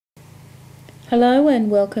Hello and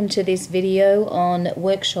welcome to this video on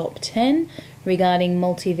Workshop 10 regarding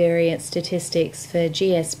multivariate statistics for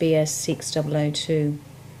GSBS 6002.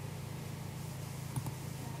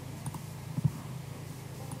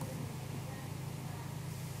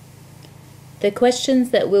 The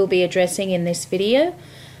questions that we'll be addressing in this video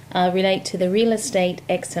relate to the Real Estate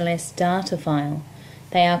XLS data file.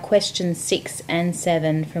 They are questions 6 and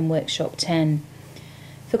 7 from Workshop 10.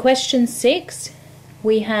 For question 6,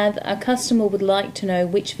 we have a customer would like to know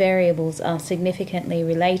which variables are significantly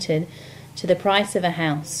related to the price of a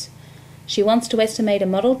house. She wants to estimate a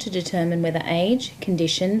model to determine whether age,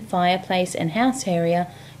 condition, fireplace and house area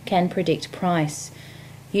can predict price.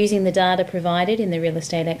 Using the data provided in the Real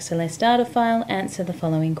Estate XLS data file, answer the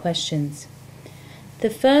following questions. The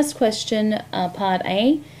first question, part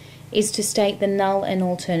A, is to state the null and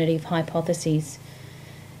alternative hypotheses.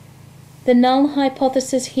 The null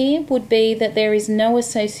hypothesis here would be that there is no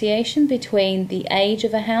association between the age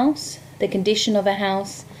of a house, the condition of a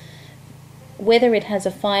house, whether it has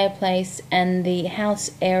a fireplace, and the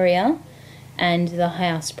house area and the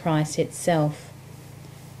house price itself.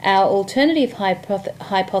 Our alternative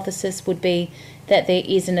hypothesis would be that there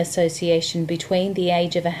is an association between the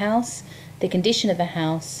age of a house, the condition of a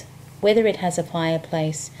house, whether it has a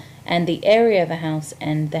fireplace, and the area of a house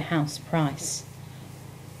and the house price.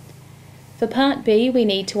 For part B, we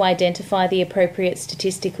need to identify the appropriate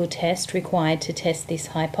statistical test required to test this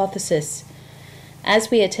hypothesis. As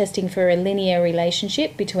we are testing for a linear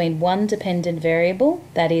relationship between one dependent variable,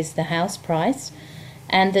 that is the house price,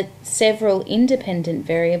 and the several independent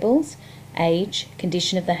variables, age,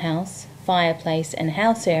 condition of the house, fireplace and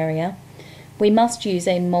house area, we must use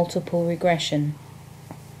a multiple regression.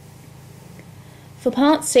 For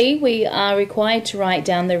part C, we are required to write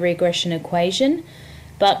down the regression equation.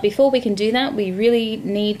 But before we can do that, we really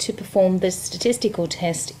need to perform the statistical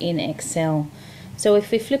test in Excel. So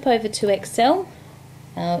if we flip over to Excel,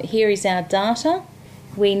 here is our data.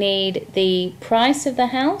 We need the price of the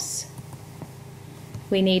house,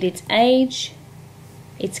 we need its age,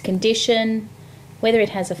 its condition, whether it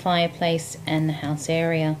has a fireplace, and the house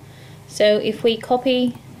area. So if we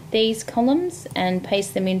copy these columns and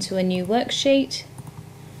paste them into a new worksheet,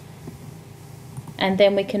 and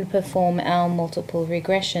then we can perform our multiple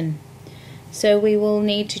regression. So we will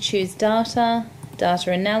need to choose data,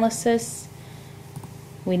 data analysis,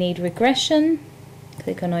 we need regression,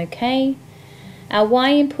 click on OK. Our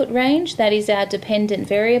Y input range, that is our dependent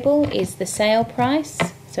variable, is the sale price,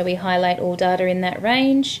 so we highlight all data in that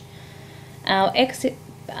range. Our X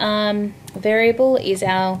variable is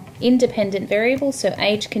our independent variable, so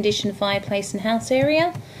age, condition, fireplace and house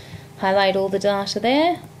area. Highlight all the data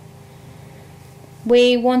there.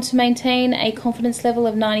 We want to maintain a confidence level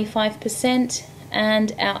of 95%,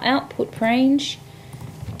 and our output range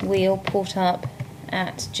we'll put up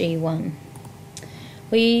at G1.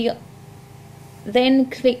 We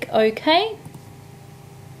then click OK,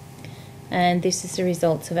 and this is the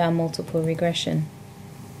results of our multiple regression.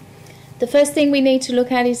 The first thing we need to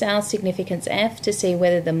look at is our significance F to see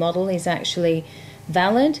whether the model is actually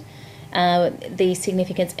valid. The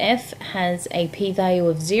significance F has a p-value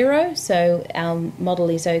of 0, so our model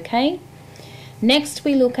is okay. Next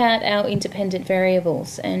we look at our independent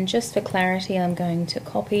variables, and just for clarity I'm going to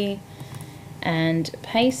copy and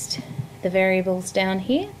paste the variables down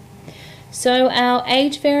here. So our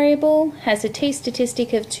age variable has a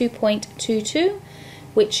t-statistic of 2.22,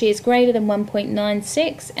 which is greater than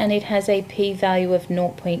 1.96, and it has a p-value of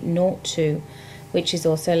 0.02. which is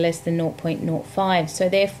also less than 0.05. So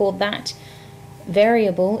therefore that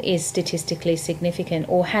variable is statistically significant,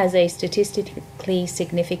 or has a statistically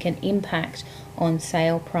significant impact on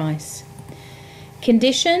sale price.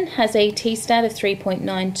 Condition has a t-stat of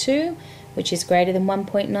 3.92, which is greater than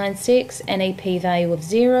 1.96, and a p-value of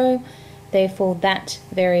 0. Therefore that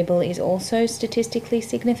variable is also statistically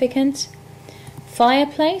significant.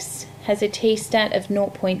 Fireplace has a t-stat of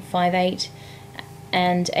 0.58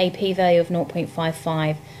 and a p-value of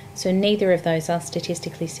 0.55, so neither of those are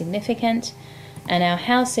statistically significant. And our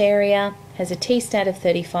house area has a t-stat of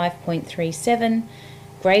 35.37,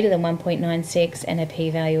 greater than 1.96, and a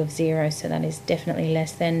p-value of 0, so that is definitely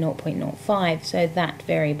less than 0.05, so that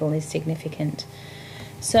variable is significant.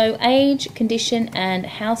 So age, condition and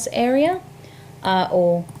house area are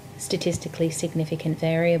all statistically significant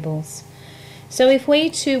variables. So if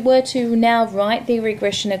we were to now write the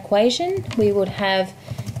regression equation, we would have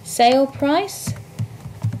sale price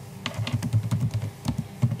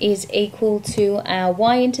is equal to our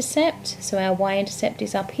y-intercept. So our y-intercept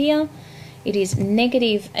is up here. It is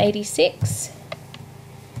negative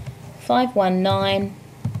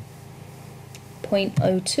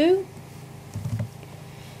 86,519.02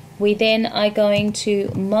 We then are going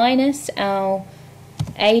to minus our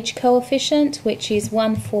age coefficient, which is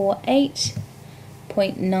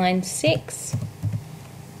 148.96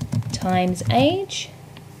 times age.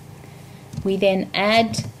 We then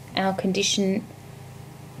add our condition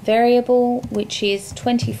variable, which is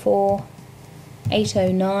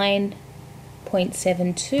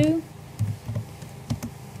 24,809.72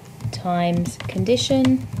 times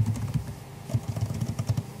condition.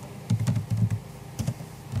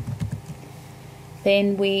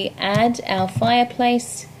 Then we add our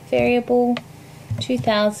fireplace variable,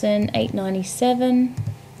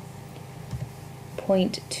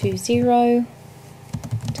 2,897.20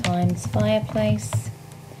 times fireplace,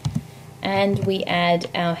 and we add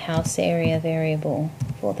our house area variable,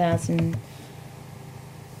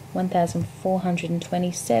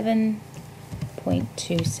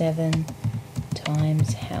 1,427.27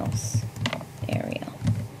 times house area.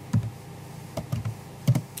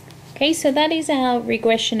 Okay, so that is our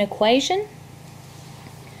regression equation.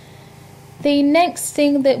 The next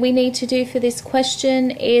thing that we need to do for this question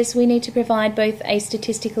is we need to provide both a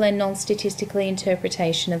statistical and non-statistical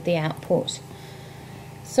interpretation of the output.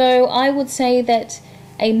 So I would say that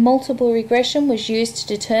a multiple regression was used to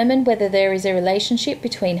determine whether there is a relationship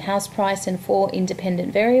between house price and 4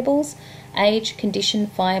 independent variables: age, condition,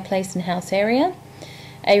 fireplace, and house area.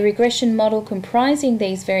 A regression model comprising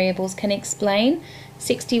these variables can explain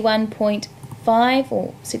 61.5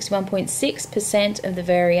 or 61.6% of the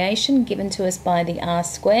variation given to us by the R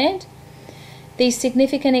squared. These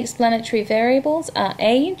significant explanatory variables are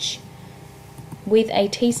age with a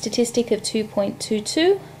t-statistic of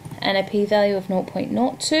 2.22 and a p-value of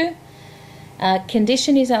 0.02.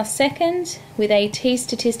 Condition is our second with a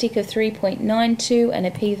t-statistic of 3.92 and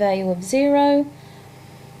a p-value of 0.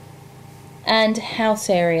 And house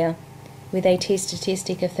area with a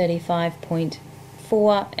t-statistic of 35.4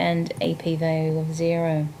 and a p-value of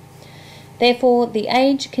 0. Therefore, the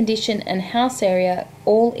age, condition, and house area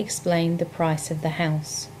all explain the price of the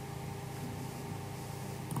house.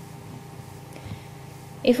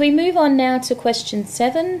 If we move on now to question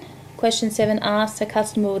 7, question 7 asks, a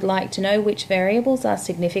customer would like to know which variables are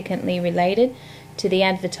significantly related to the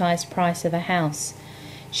advertised price of a house.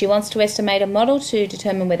 She wants to estimate a model to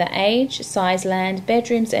determine whether age, size, land,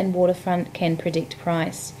 bedrooms, and waterfront can predict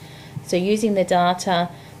price. So using the data,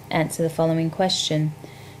 answer the following question.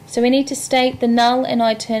 So we need to state the null and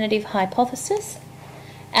alternative hypothesis.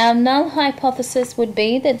 Our null hypothesis would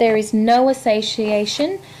be that there is no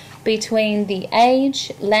association between the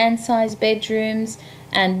age, land size, bedrooms,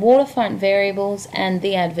 and waterfront variables and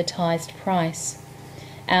the advertised price.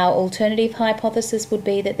 Our alternative hypothesis would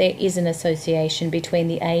be that there is an association between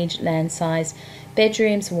the age, land size,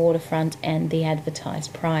 bedrooms, waterfront, and the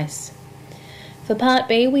advertised price. For part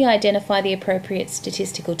B, we identify the appropriate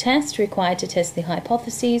statistical test required to test the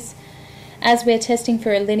hypotheses. As we are testing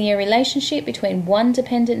for a linear relationship between one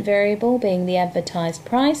dependent variable, being the advertised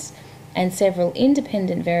price, and several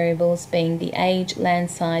independent variables, being the age,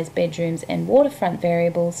 land size, bedrooms, and waterfront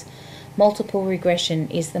variables, multiple regression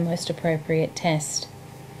is the most appropriate test.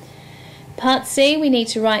 Part C, we need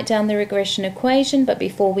to write down the regression equation, but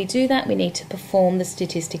before we do that, we need to perform the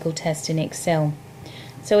statistical test in Excel.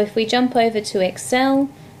 So if we jump over to Excel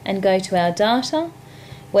and go to our data,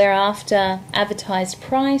 we're after advertised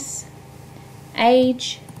price,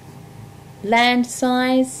 age, land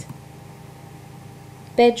size,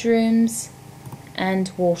 bedrooms,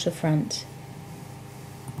 and waterfront.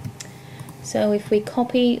 So if we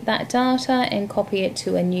copy that data and copy it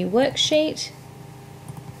to a new worksheet,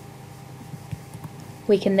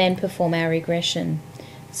 we can then perform our regression.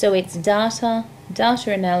 So it's data,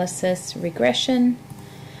 data analysis, regression.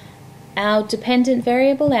 Our dependent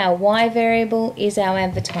variable, our Y variable, is our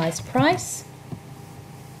advertised price.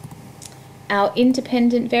 Our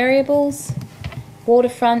independent variables,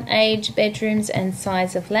 waterfront, age, bedrooms, and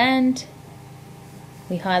size of land.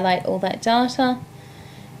 We highlight all that data.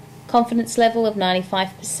 Confidence level of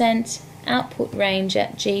 95%, output range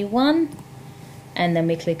at G1, and then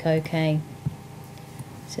we click OK.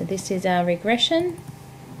 So this is our regression.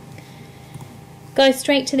 Go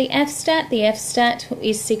straight to the F-stat. The F-stat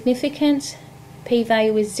is significant.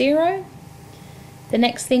 P-value is 0. The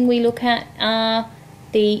next thing we look at are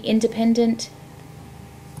the independent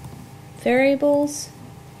variables.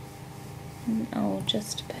 And I'll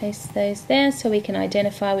just paste those there so we can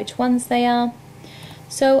identify which ones they are.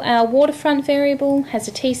 So our waterfront variable has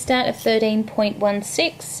a t-stat of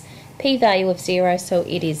 13.16, p-value of 0, so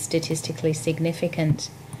it is statistically significant.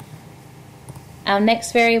 Our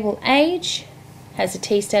next variable, age, has a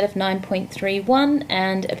t-stat of 9.31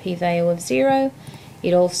 and a p-value of 0.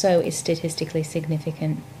 It also is statistically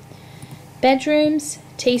significant. Bedrooms,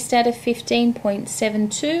 T-stat of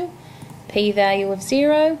 15.72, p-value of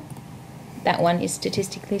 0. That one is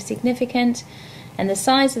statistically significant. And the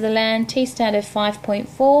size of the land, T-stat of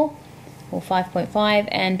 5.4 or 5.5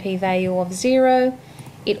 and p-value of 0.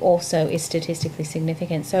 It also is statistically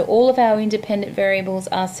significant. So all of our independent variables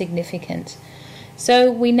are significant.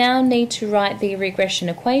 So we now need to write the regression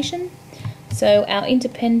equation. So our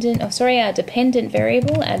dependent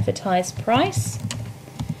variable, advertised price,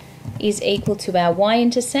 is equal to our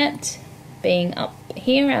y-intercept, being up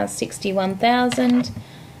here, our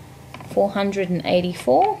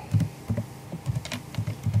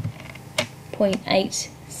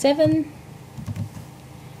 61,484.87,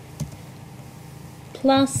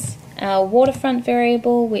 plus our waterfront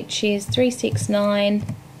variable, which is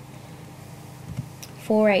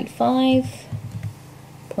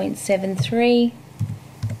 369,485.73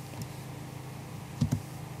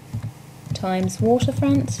 times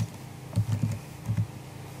waterfront,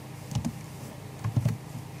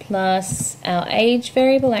 plus our age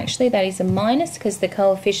variable. Actually, that is a minus because the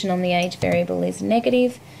coefficient on the age variable is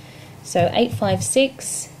negative. So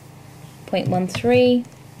 856.13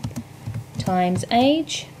 times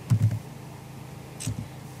age,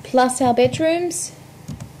 plus our bedrooms,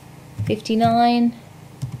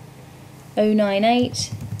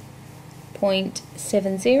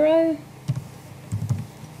 59,098.70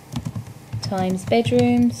 times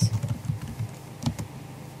bedrooms,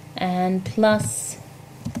 and plus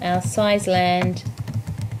our size land,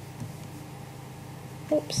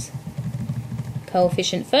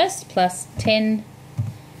 coefficient first, plus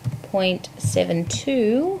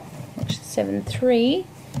 10.73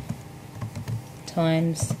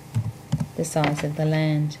 times the size of the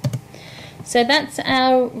land. So that's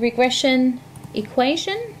our regression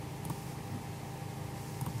equation.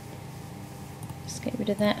 Just get rid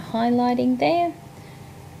of that highlighting there.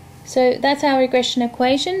 So that's our regression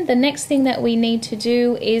equation. The next thing that we need to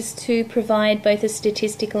do is to provide both a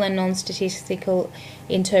statistical and non-statistical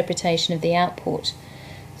interpretation of the output.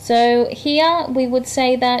 So here we would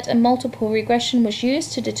say that a multiple regression was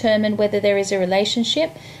used to determine whether there is a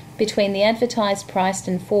relationship between the advertised price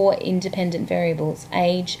and 4 independent variables: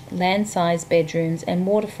 age, land size, bedrooms, and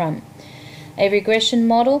waterfront. A regression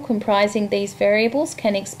model comprising these variables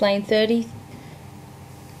can explain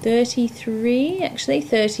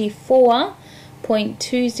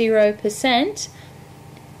 34.20%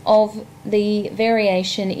 of the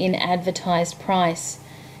variation in advertised price.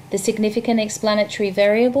 The significant explanatory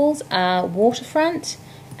variables are waterfront,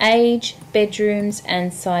 age, bedrooms,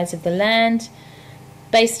 and size of the land,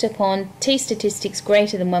 based upon t-statistics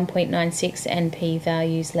greater than 1.96 and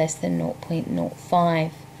p-values less than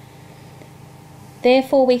 0.05.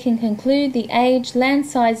 Therefore, we can conclude the age, land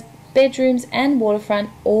size, bedrooms, and waterfront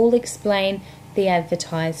all explain the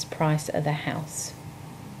advertised price of the house.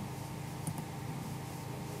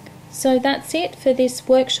 So that's it for this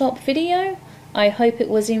workshop video. I hope it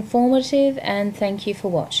was informative, and thank you for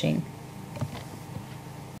watching.